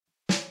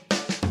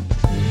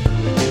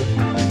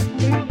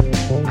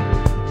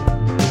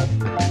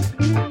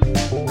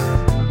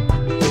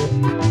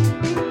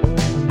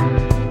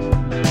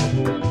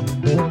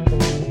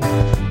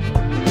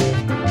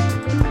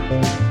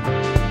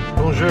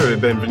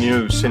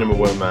bienvenue au Cinéma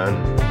Wellman.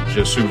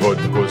 Je suis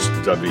votre host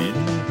David.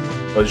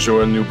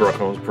 Aujourd'hui, nous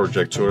braquons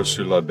projecteur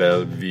sur la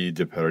belle vie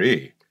de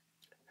Paris.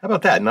 How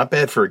about that? Not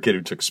bad for a kid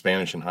who took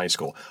Spanish in high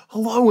school.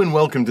 Hello and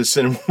welcome to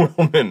Cinema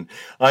Wellman.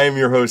 I am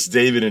your host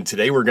David, and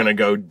today we're going to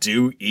go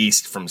due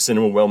east from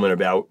Cinema Wellman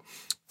about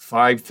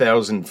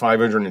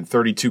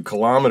 5,532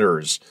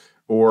 kilometers,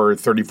 or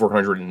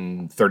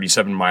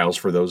 3,437 miles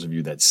for those of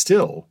you that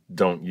still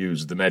don't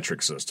use the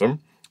metric system.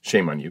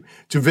 Shame on you.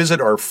 To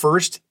visit our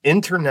first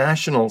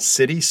international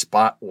city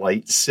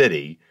spotlight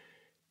city,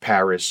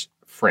 Paris,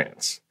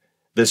 France.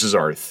 This is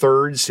our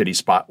third City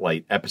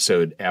Spotlight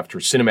episode after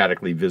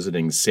cinematically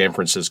visiting San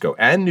Francisco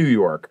and New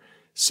York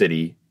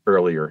City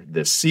earlier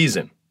this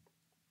season.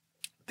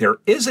 There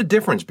is a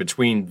difference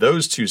between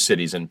those two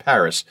cities and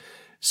Paris,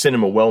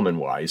 Cinema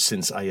Wellman-wise,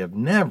 since I have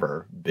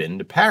never been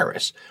to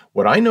Paris.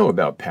 What I know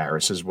about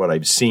Paris is what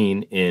I've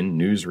seen in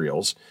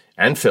newsreels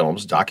and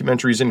films,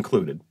 documentaries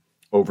included,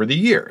 over the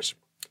years.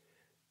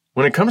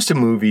 When it comes to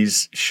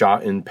movies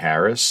shot in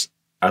Paris,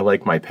 I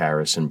like my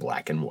Paris in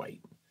black and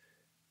white.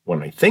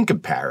 When I think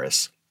of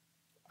Paris,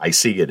 I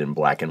see it in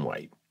black and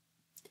white.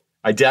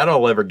 I doubt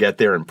I'll ever get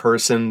there in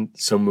person,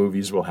 so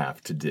movies will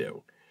have to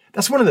do.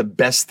 That's one of the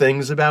best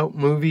things about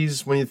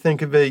movies when you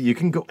think of it. You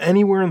can go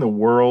anywhere in the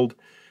world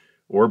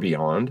or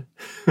beyond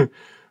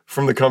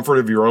from the comfort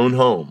of your own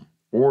home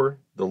or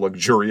the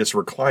luxurious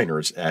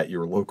recliners at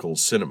your local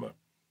cinema.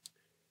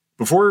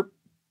 Before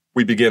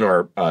we begin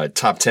our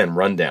top 10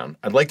 rundown,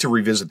 I'd like to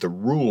revisit the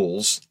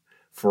rules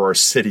for our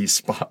City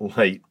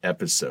Spotlight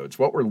episodes.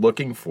 What we're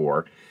looking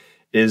for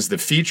is the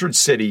featured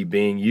city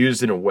being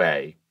used in a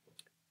way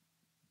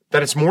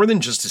that it's more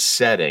than just a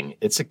setting,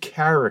 it's a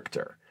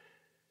character.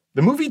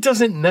 The movie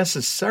doesn't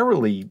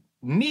necessarily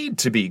need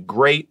to be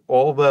great,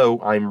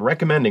 although I'm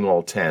recommending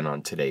all 10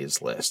 on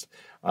today's list.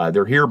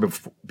 They're here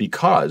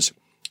because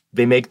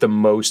they make the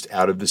most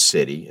out of the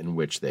city in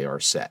which they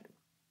are set.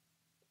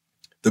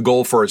 The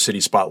goal for our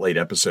City Spotlight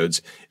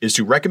episodes is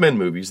to recommend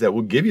movies that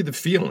will give you the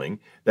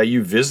feeling that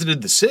you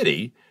visited the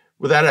city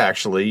without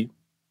actually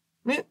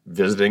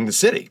visiting the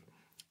city.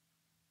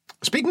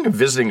 Speaking of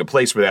visiting a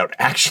place without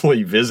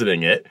actually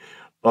visiting it,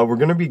 we're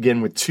going to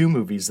begin with two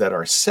movies that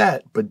are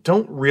set but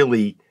don't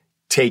really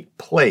take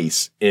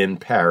place in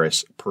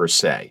Paris per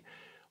se.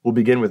 We'll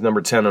begin with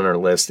number 10 on our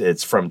list.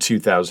 It's from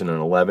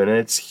 2011, and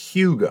it's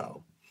Hugo.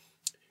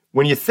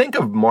 When you think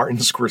of Martin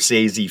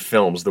Scorsese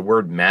films, the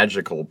word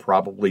magical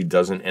probably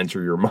doesn't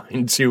enter your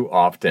mind too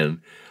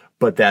often,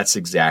 but that's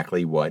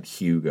exactly what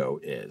Hugo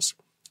is.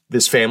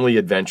 This family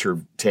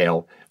adventure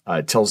tale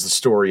tells the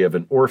story of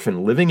an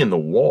orphan living in the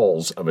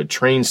walls of a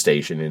train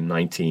station in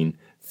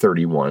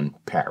 1931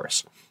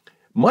 Paris.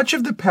 Much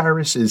of the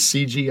Paris is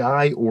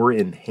CGI or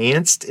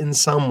enhanced in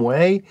some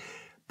way,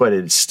 but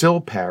it's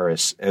still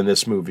Paris, and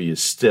this movie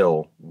is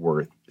still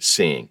worth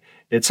seeing.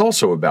 It's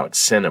also about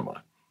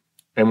cinema.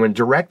 And when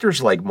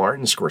directors like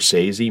Martin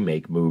Scorsese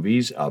make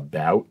movies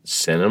about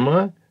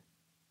cinema,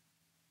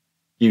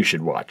 you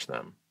should watch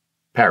them,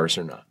 Paris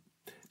or not.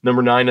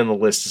 Number 9 on the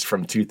list is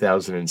from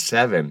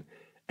 2007,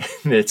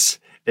 and it's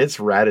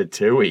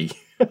Ratatouille.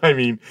 I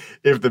mean,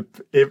 if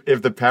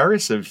the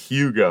Paris of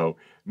Hugo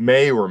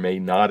may or may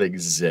not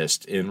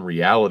exist in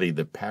reality,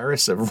 the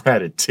Paris of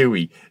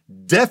Ratatouille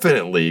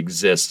definitely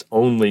exists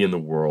only in the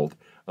world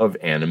of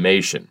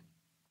animation.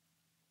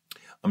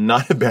 I'm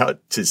not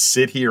about to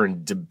sit here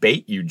and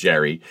debate you,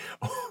 Jerry,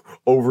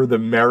 over the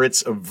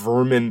merits of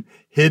vermin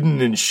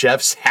hidden in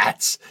chef's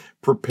hats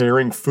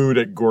preparing food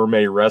at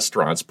gourmet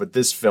restaurants, but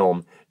this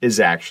film is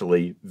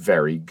actually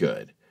very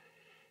good.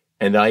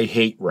 And I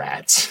hate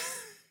rats.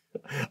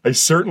 I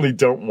certainly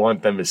don't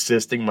want them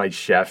assisting my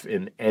chef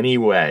in any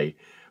way,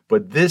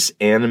 but this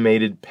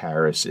animated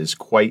Paris is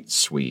quite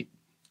sweet,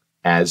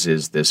 as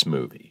is this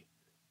movie,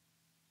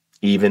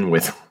 even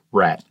with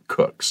rat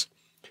cooks.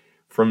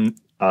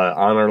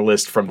 On our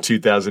list from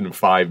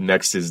 2005,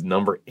 next is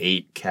number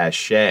 8,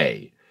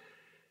 Cachet.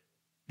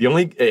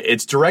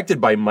 It's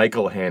directed by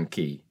Michael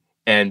Haneke,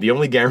 and the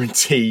only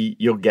guarantee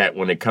you'll get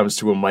when it comes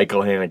to a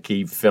Michael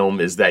Haneke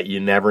film is that you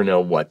never know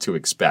what to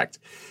expect.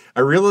 I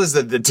realize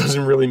that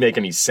doesn't really make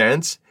any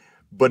sense,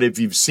 but if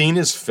you've seen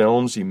his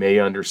films, you may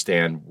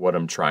understand what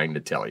I'm trying to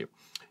tell you.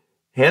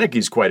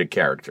 Haneke's quite a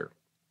character.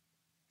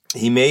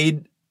 He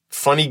made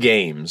Funny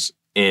Games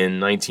in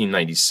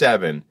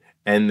 1997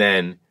 and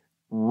then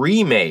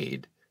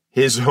remade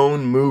his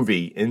own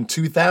movie in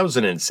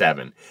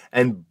 2007,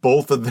 and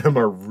both of them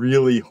are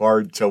really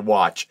hard to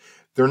watch.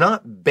 They're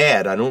not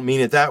bad, I don't mean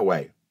it that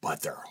way,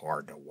 but they're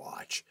hard to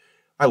watch.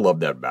 I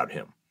love that about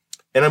him.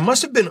 And I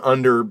must have been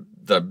under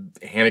the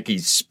Haneke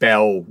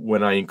spell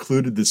when I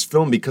included this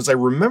film because I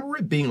remember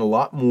it being a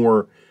lot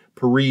more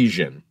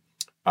Parisian.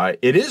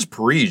 It is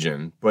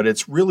Parisian, but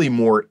it's really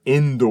more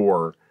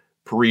indoor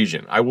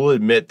Parisian. I will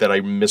admit that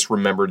I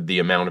misremembered the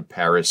amount of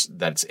Paris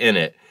that's in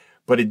it,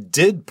 but it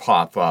did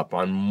pop up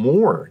on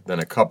more than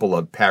a couple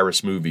of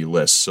Paris movie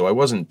lists, so I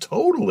wasn't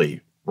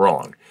totally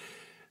wrong.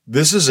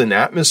 This is an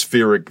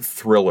atmospheric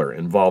thriller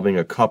involving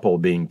a couple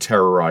being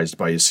terrorized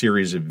by a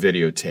series of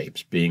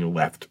videotapes being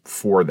left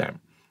for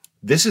them.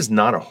 this is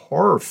not a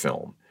horror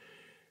film.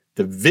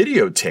 The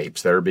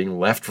videotapes that are being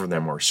left for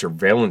them are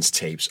surveillance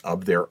tapes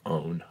of their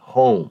own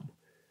home.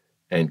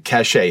 And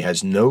Caché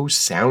has no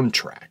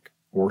soundtrack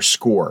or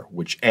score,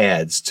 which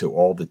adds to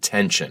all the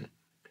tension.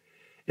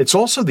 It's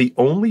also the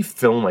only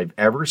film I've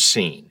ever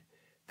seen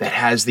that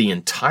has the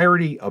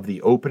entirety of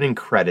the opening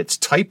credits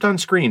typed on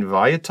screen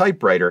via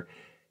typewriter,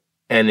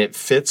 and it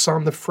fits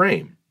on the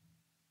frame.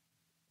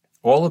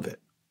 All of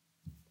it.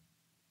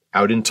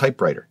 Out in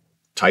typewriter.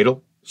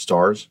 Title,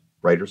 stars,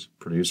 writers,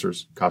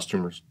 producers,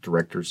 costumers,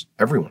 directors,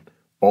 everyone,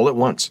 all at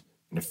once.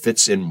 And it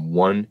fits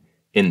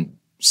in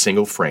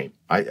single frame.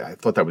 I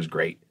thought that was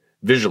great.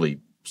 Visually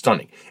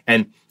stunning.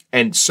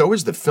 And so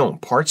is the film.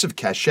 Parts of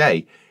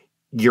Caché,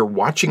 you're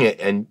watching it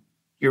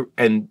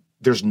and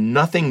there's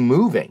nothing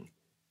moving.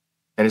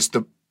 And it's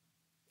the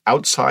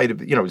outside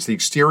of, it's the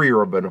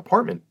exterior of an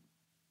apartment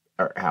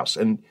or house.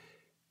 And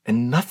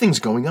nothing's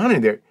going on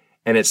in there.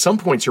 And at some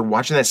points you're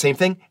watching that same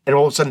thing and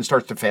all of a sudden it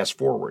starts to fast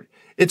forward.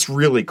 It's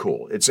really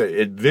cool.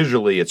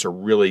 Visually, it's a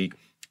really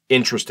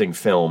interesting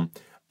film.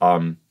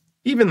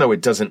 Even though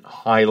it doesn't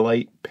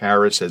highlight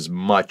Paris as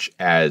much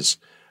as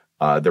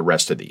the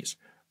rest of these.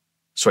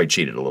 So I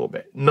cheated a little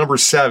bit. Number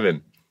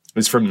 7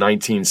 is from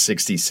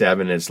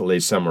 1967. It's Les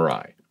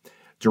Samouraïs,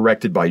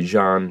 directed by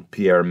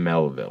Jean-Pierre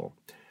Melville.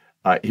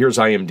 Here's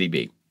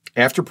IMDb.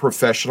 After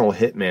professional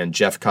hitman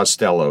Jeff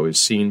Costello is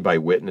seen by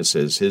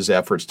witnesses, his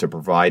efforts to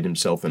provide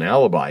himself an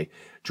alibi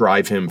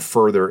drive him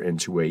further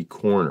into a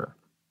corner.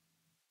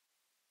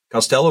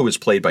 Costello is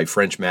played by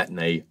French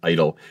matinee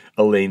idol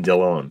Alain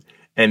Delon,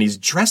 and he's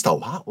dressed a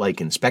lot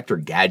like Inspector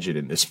Gadget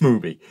in this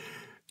movie.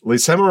 Les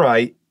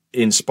Samouraïs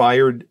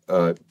inspired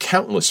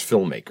countless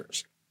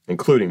filmmakers,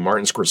 including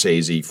Martin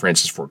Scorsese,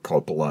 Francis Ford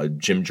Coppola,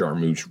 Jim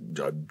Jarmusch,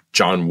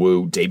 John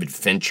Woo, David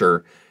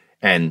Fincher,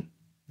 and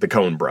the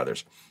Coen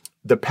brothers.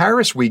 The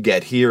Paris we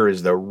get here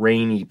is the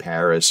rainy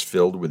Paris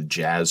filled with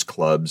jazz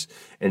clubs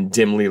and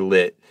dimly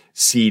lit,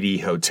 seedy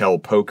hotel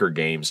poker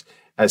games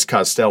as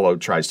Costello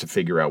tries to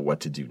figure out what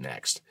to do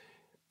next.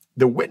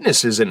 The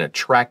witness is an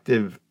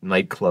attractive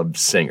nightclub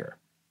singer,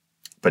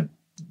 but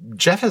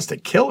Jeff has to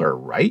kill her,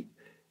 right?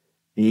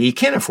 He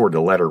can't afford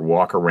to let her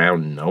walk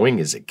around knowing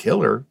he's a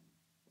killer,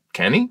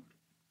 can he?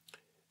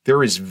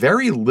 There is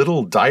very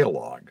little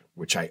dialogue,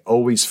 which I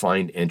always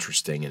find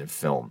interesting in a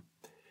film.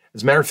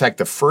 As a matter of fact,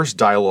 the first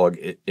dialogue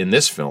in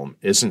this film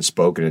isn't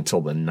spoken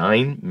until the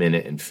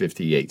 9-minute and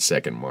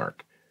 58-second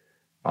mark.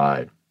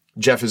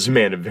 Jeff is a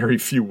man of very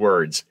few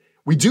words.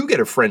 We do get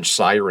a French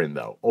siren,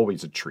 though,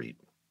 always a treat.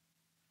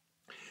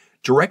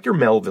 Director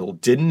Melville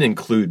didn't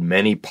include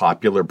many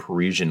popular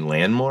Parisian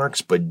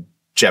landmarks, but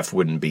Jeff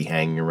wouldn't be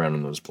hanging around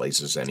in those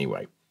places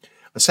anyway.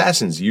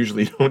 Assassins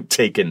usually don't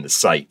take in the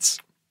sights.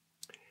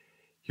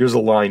 Here's a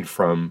line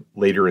from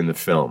later in the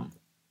film.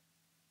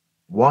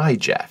 Why,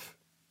 Jeff?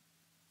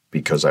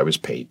 Because I was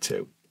paid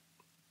to.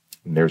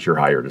 And there's your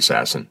hired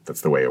assassin.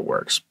 That's the way it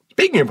works.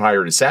 Speaking of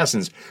hired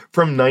assassins,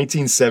 from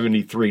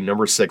 1973,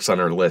 number 6 on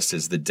our list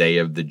is The Day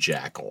of the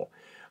Jackal.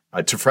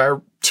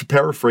 To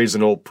paraphrase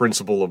an old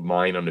principal of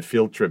mine on a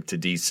field trip to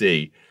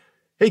D.C.,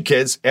 hey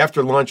kids,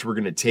 after lunch we're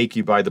going to take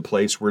you by the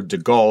place where de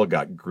Gaulle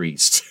got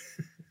greased.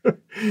 The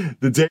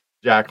Day of the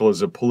Jackal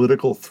is a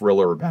political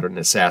thriller about an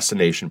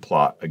assassination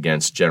plot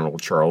against General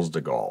Charles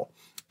de Gaulle,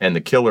 and the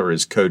killer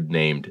is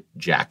codenamed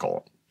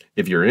Jackal.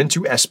 If you're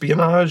into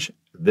espionage,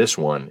 this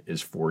one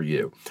is for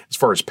you. As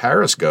far as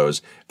Paris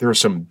goes, there are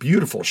some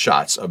beautiful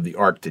shots of the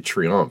Arc de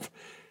Triomphe.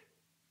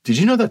 Did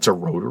you know that's a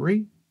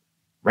rotary?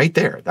 Right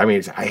there. I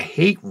mean, I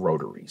hate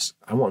rotaries.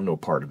 I want no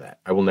part of that.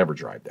 I will never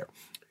drive there.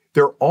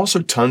 There are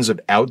also tons of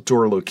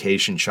outdoor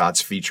location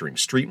shots featuring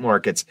street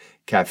markets,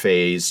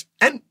 cafes,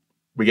 and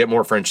we get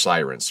more French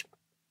sirens.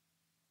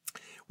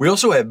 We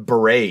also have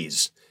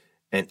berets,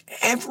 and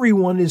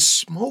everyone is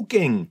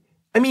smoking.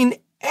 I mean,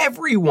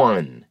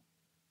 everyone.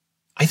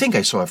 I think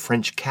I saw a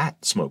French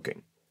cat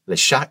smoking. Le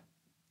chat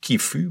qui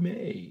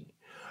fume.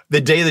 The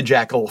Day of the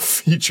Jackal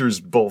features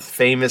both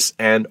famous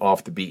and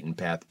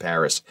off-the-beaten-path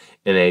Paris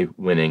in a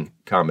winning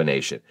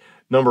combination.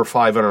 Number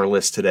 5 on our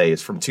list today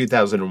is from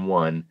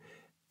 2001,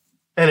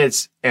 and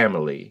it's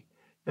Amélie.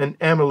 And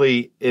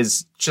Amélie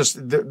is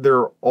just, there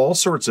are all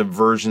sorts of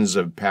versions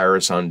of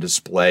Paris on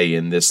display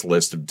in this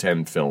list of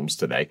 10 films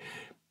today.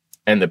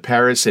 And the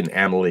Paris in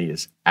Amélie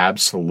is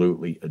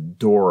absolutely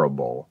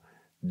adorable,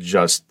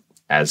 just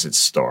as its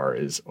star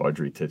is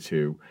Audrey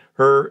Tautou.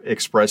 Her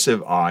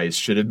expressive eyes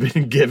should have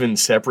been given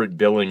separate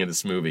billing in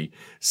this movie,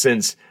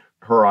 since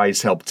her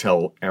eyes help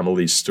tell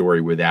Amélie's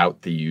story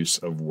without the use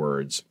of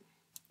words.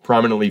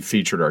 Prominently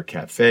featured are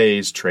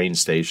cafes, train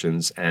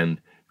stations, and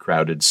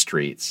crowded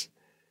streets.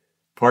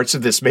 Parts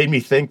of this made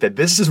me think that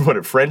this is what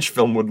a French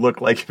film would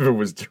look like if it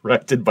was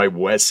directed by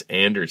Wes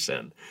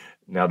Anderson.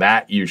 Now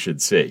that you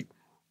should see.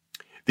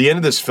 The end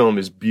of this film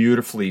is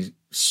beautifully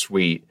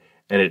sweet,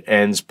 and it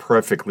ends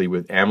perfectly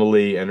with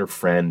Amélie and her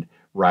friend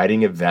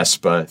riding a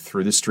Vespa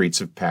through the streets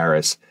of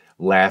Paris,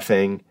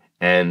 laughing,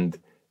 and,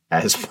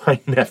 as my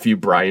nephew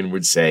Brian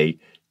would say,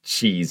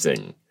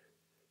 cheesing.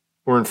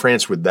 Or in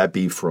France, would that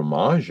be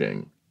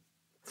fromaging?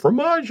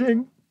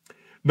 Fromaging.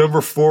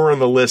 Number 4 on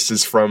the list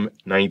is from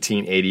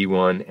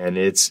 1981, and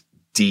it's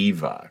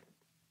Diva.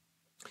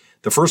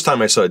 The first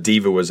time I saw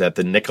Diva was at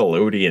the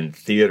Nickelodeon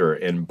Theater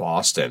in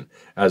Boston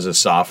as a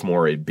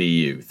sophomore at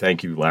BU.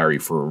 Thank you, Larry,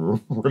 for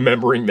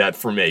remembering that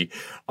for me.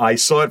 I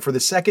saw it for the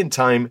second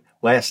time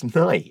last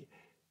night,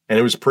 and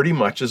it was pretty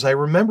much as I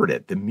remembered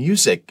it. The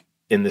music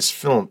in this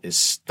film is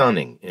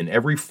stunning in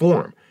every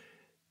form.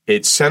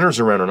 It centers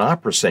around an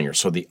opera singer,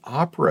 so the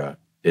opera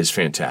is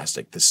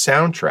fantastic. The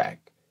soundtrack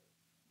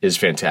is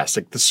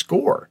fantastic. The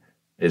score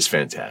is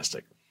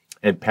fantastic.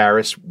 And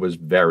Paris was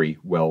very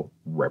well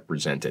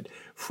represented.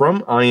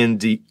 From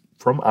IMDb,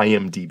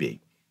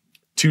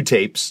 2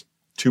 tapes,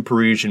 2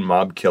 Parisian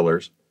mob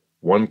killers,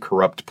 1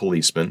 corrupt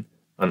policeman,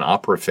 an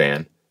opera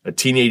fan, a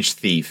teenage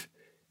thief,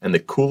 and the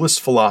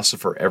coolest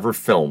philosopher ever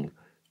filmed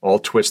all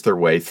twist their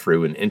way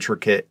through an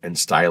intricate and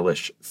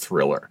stylish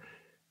thriller.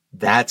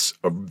 That's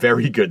a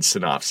very good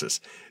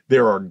synopsis.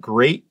 There are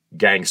great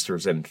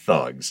gangsters and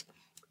thugs.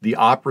 The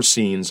opera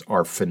scenes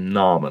are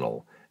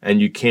phenomenal,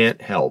 and you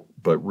can't help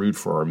but root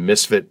for our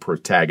misfit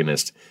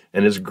protagonist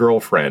and his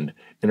girlfriend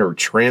in her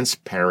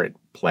transparent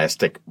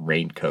plastic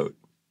raincoat.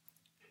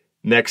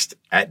 Next,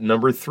 at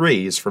number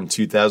 3 is from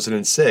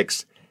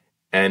 2006,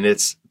 and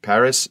it's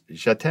Paris,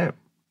 Je t'aime,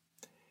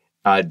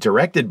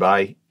 directed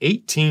by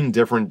 18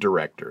 different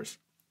directors.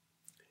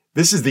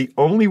 This is the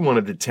only one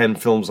of the 10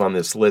 films on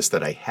this list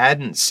that I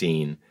hadn't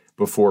seen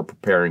before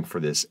preparing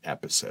for this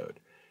episode.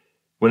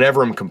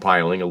 Whenever I'm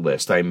compiling a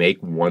list, I make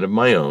one of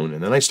my own,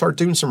 and then I start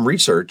doing some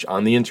research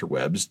on the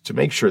interwebs to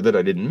make sure that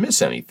I didn't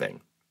miss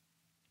anything.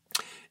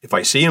 If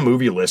I see a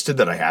movie listed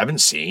that I haven't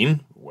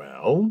seen,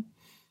 well,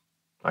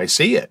 I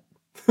see it.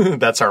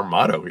 That's our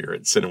motto here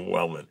at Cinema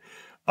Wellman.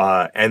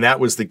 And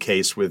that was the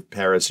case with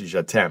Paris,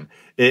 Je t'aime.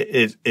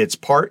 It's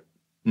part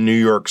New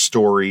York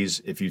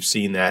Stories, if you've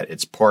seen that.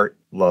 It's part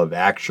Love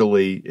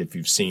Actually, if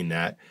you've seen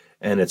that.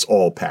 And it's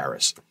all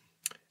Paris.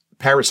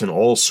 Paris in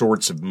all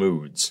sorts of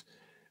moods.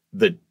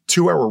 The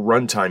 2-hour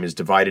runtime is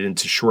divided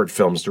into short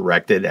films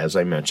directed, as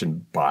I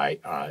mentioned, by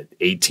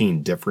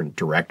 18 different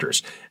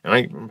directors. And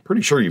I'm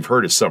pretty sure you've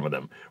heard of some of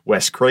them.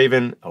 Wes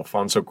Craven,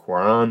 Alfonso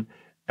Cuarón,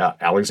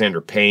 Alexander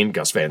Payne,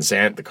 Gus Van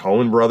Sant, the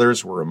Coen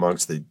brothers were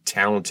amongst the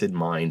talented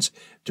minds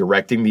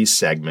directing these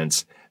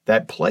segments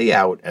that play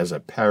out as a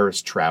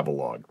Paris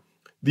travelogue.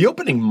 The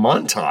opening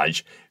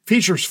montage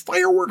features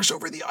fireworks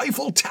over the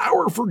Eiffel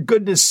Tower, for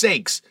goodness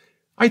sakes.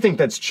 I think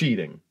that's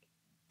cheating.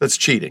 That's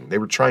cheating. They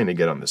were trying to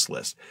get on this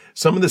list.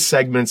 Some of the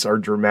segments are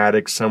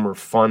dramatic, some are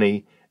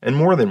funny, and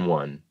more than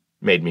one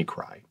made me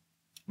cry.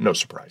 No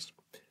surprise.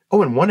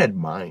 Oh, and one had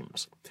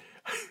mimes.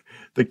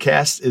 The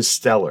cast is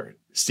stellar.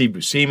 Steve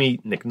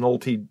Buscemi, Nick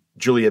Nolte,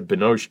 Juliette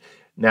Binoche,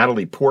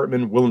 Natalie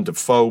Portman, Willem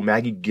Dafoe,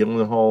 Maggie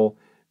Gyllenhaal,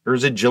 or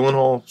is it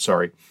Gyllenhaal?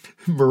 Sorry.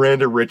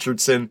 Miranda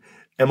Richardson,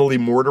 Emily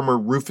Mortimer,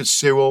 Rufus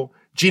Sewell,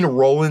 Gina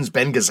Rollins,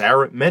 Ben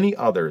Gazzara, many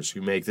others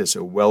who make this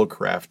a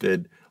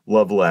well-crafted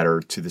love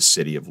letter to the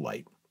city of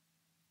light.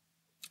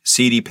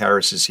 Seedy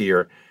Paris is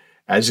here,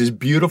 as is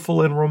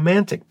beautiful and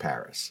romantic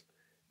Paris.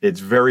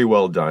 It's very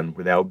well done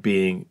without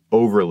being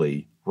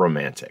overly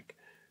romantic.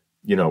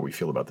 You know how we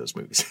feel about those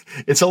movies.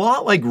 It's a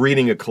lot like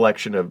reading a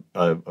collection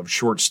of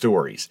short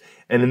stories.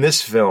 And in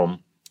this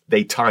film,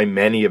 they tie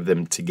many of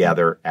them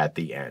together at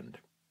the end.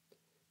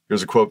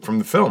 Here's a quote from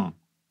the film.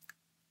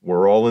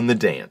 "We're all in the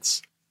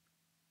dance."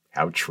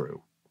 How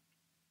true.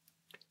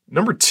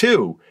 Number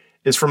 2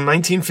 is from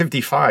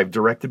 1955,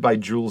 directed by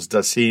Jules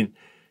Dassin.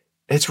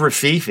 It's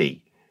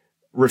Rififi.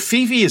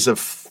 Rififi is a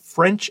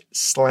French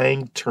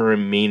slang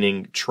term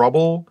meaning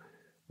trouble,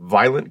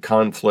 violent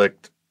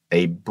conflict,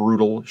 a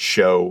brutal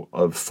show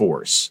of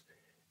force.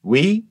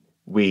 Oui,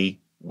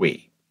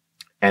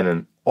 and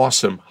an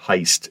awesome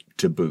heist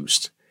to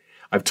boost.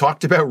 I've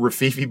talked about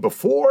Rififi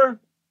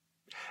before,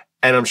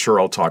 and I'm sure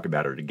I'll talk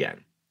about it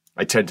again.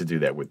 I tend to do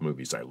that with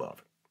movies I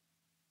love.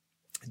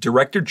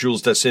 Director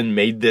Jules Dassin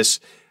made this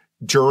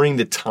during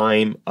the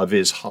time of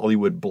his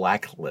Hollywood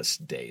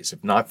blacklist days.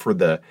 If not for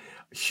the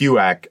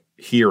HUAC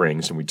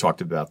hearings, and we talked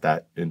about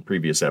that in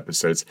previous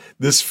episodes,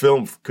 this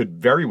film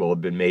could very well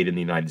have been made in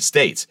the United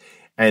States.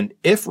 And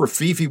if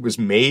Rififi was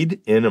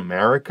made in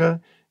America,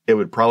 it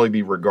would probably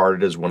be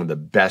regarded as one of the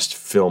best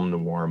film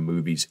noir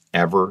movies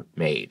ever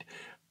made.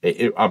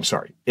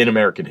 In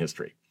American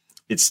history.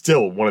 It's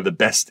still one of the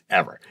best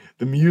ever.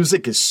 The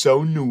music is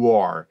so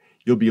noir,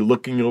 you'll be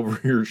looking over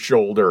your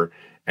shoulder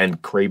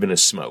and craving a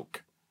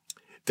smoke.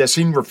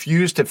 Dassin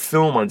refused to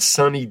film on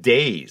sunny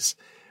days,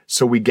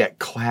 so we get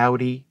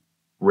cloudy,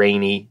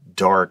 rainy,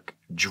 dark,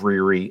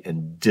 dreary,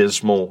 and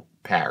dismal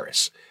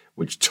Paris,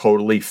 which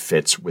totally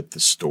fits with the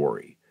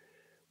story.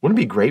 Wouldn't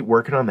it be great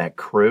working on that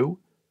crew?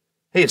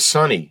 Hey, it's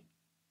sunny.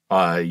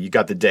 You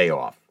got the day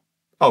off.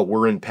 Oh,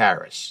 we're in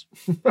Paris.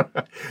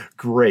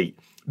 Great.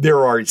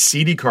 There are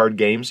seedy card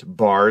games,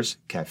 bars,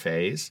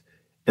 cafes,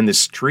 and the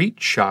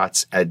street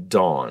shots at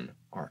dawn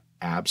are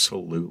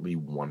absolutely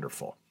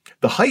wonderful.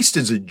 The heist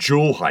is a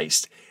jewel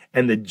heist,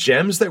 and the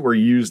gems that were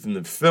used in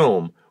the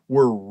film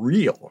were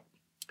real.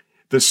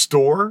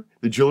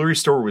 The jewelry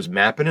store was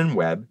Mappin &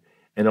 Webb,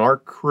 and our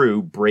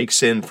crew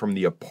breaks in from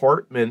the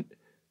apartment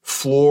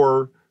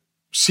floor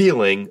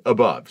ceiling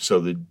above. So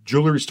the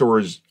jewelry store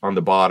is on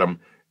the bottom,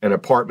 an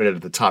apartment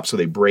at the top. So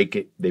they break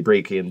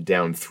in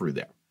down through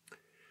there.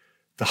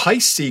 The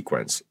heist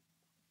sequence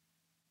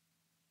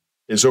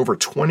is over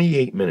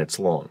 28 minutes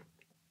long.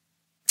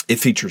 It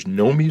features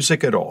no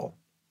music at all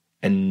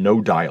and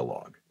no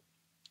dialogue.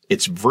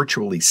 It's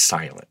virtually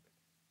silent,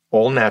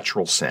 all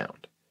natural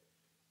sound.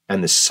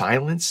 And the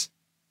silence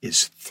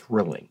is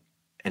thrilling,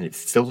 and it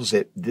fills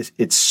it.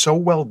 It's so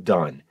well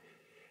done,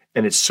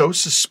 and it's so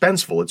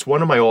suspenseful. It's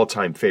one of my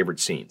all-time favorite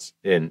scenes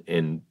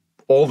in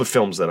all the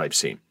films that I've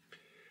seen.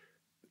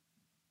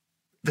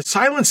 The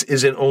silence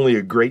isn't only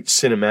a great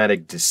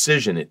cinematic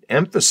decision, it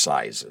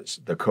emphasizes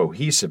the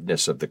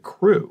cohesiveness of the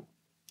crew,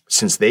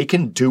 since they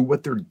can do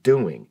what they're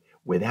doing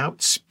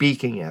without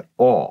speaking at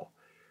all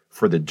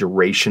for the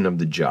duration of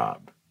the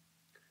job.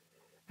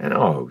 And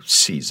oh,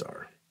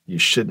 Caesar, you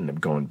shouldn't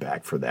have gone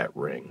back for that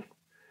ring.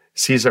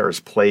 Caesar is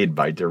played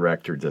by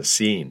director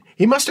Dassine.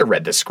 He must have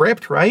read the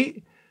script,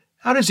 right?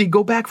 How does he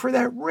go back for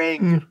that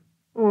ring?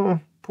 Oh,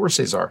 poor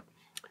Caesar.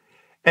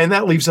 And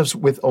that leaves us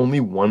with only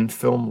one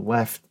film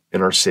left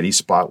in our city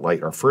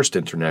spotlight, our first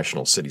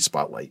international city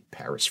spotlight,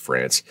 Paris,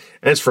 France.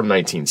 And it's from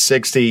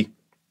 1960.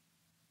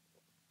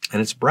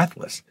 And it's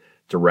Breathless,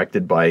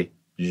 directed by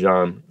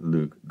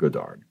Jean-Luc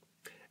Godard.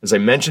 As I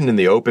mentioned in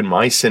the open,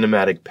 my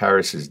cinematic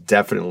Paris is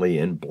definitely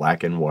in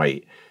black and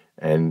white.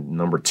 And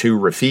number 2,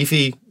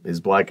 Rafifi,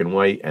 is black and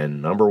white.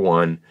 And number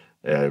 1,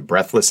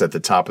 Breathless at the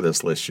top of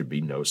this list should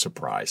be no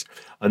surprise.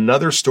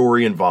 Another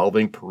story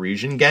involving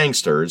Parisian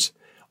gangsters.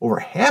 Over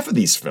half of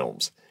these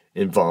films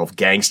involve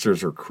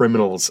gangsters or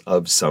criminals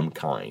of some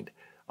kind.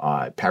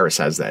 Paris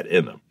has that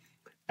in them.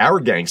 Our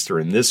gangster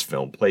in this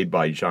film, played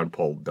by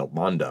Jean-Paul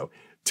Belmondo,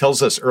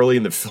 tells us early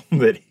in the film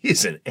that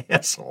he's an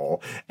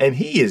asshole, and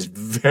he is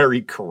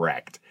very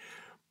correct.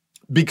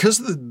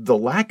 Because the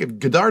lack of,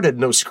 Godard had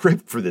no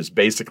script for this,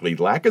 basically,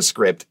 lack of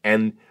script,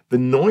 and the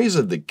noise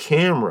of the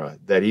camera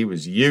that he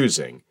was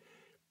using,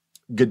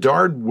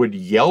 Godard would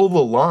yell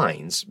the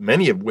lines,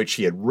 many of which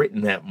he had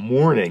written that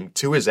morning,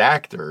 to his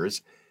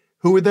actors,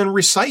 who would then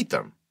recite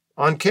them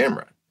on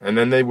camera, and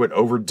then they would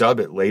overdub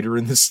it later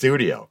in the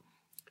studio.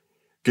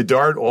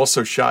 Godard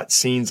also shot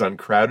scenes on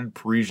crowded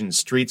Parisian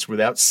streets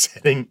without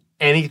setting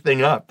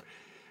anything up.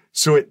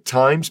 So at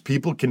times,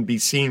 people can be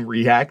seen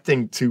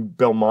reacting to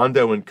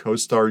Belmondo and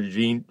co-star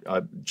Jane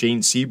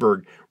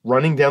Seberg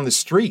running down the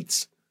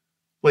streets.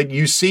 Like,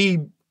 you see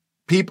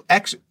people,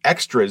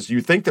 extras,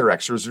 you think they're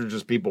extras, they're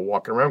just people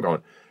walking around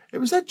going, hey,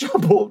 was that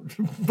Jean-Paul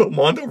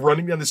Belmondo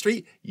running down the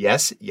street?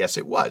 Yes,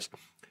 it was.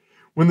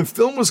 When the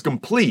film was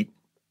complete,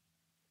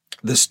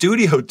 the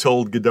studio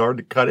told Godard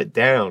to cut it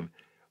down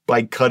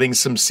by cutting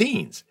some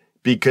scenes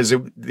because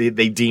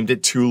they deemed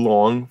it too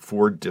long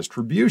for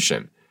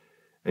distribution.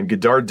 And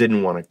Godard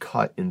didn't want to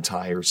cut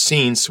entire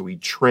scenes, so he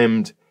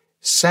trimmed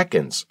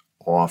seconds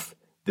off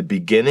the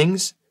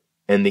beginnings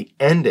and the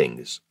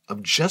endings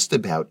of just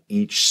about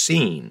each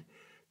scene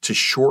to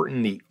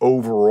shorten the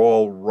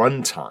overall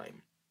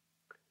runtime.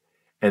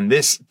 And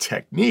this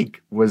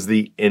technique was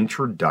the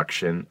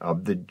introduction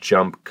of the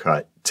jump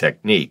cut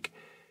technique.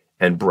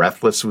 And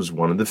Breathless was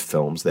one of the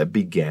films that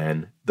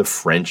began the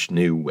French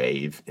New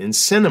Wave in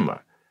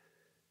cinema.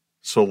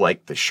 So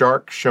like the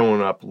shark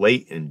showing up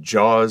late in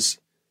Jaws,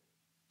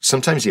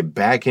 sometimes you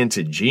back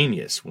into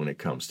genius when it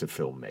comes to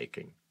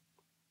filmmaking.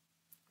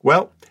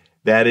 Well,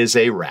 that is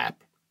a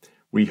wrap.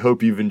 We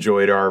hope you've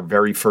enjoyed our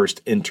very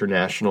first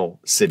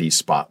International City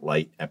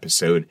Spotlight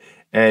episode,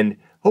 and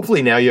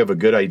hopefully now you have a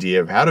good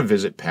idea of how to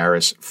visit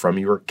Paris from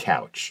your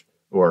couch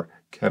or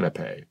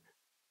canapé.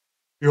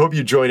 We hope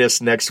you join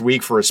us next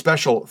week for a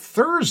special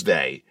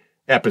Thursday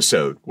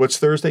episode. What's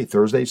Thursday?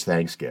 Thursday's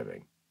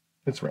Thanksgiving.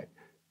 That's right.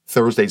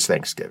 Thursday's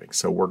Thanksgiving.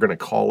 So we're going to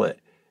call it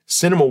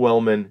Cinema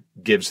Wellman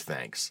Gives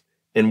Thanks,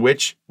 in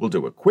which we'll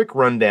do a quick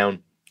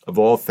rundown of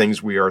all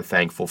things we are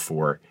thankful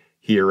for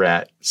here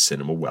at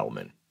Cinema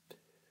Wellman.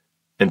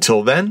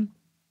 Until then,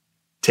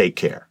 take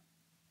care.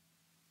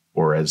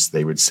 Or as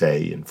they would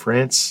say in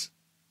France,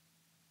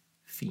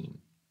 fin.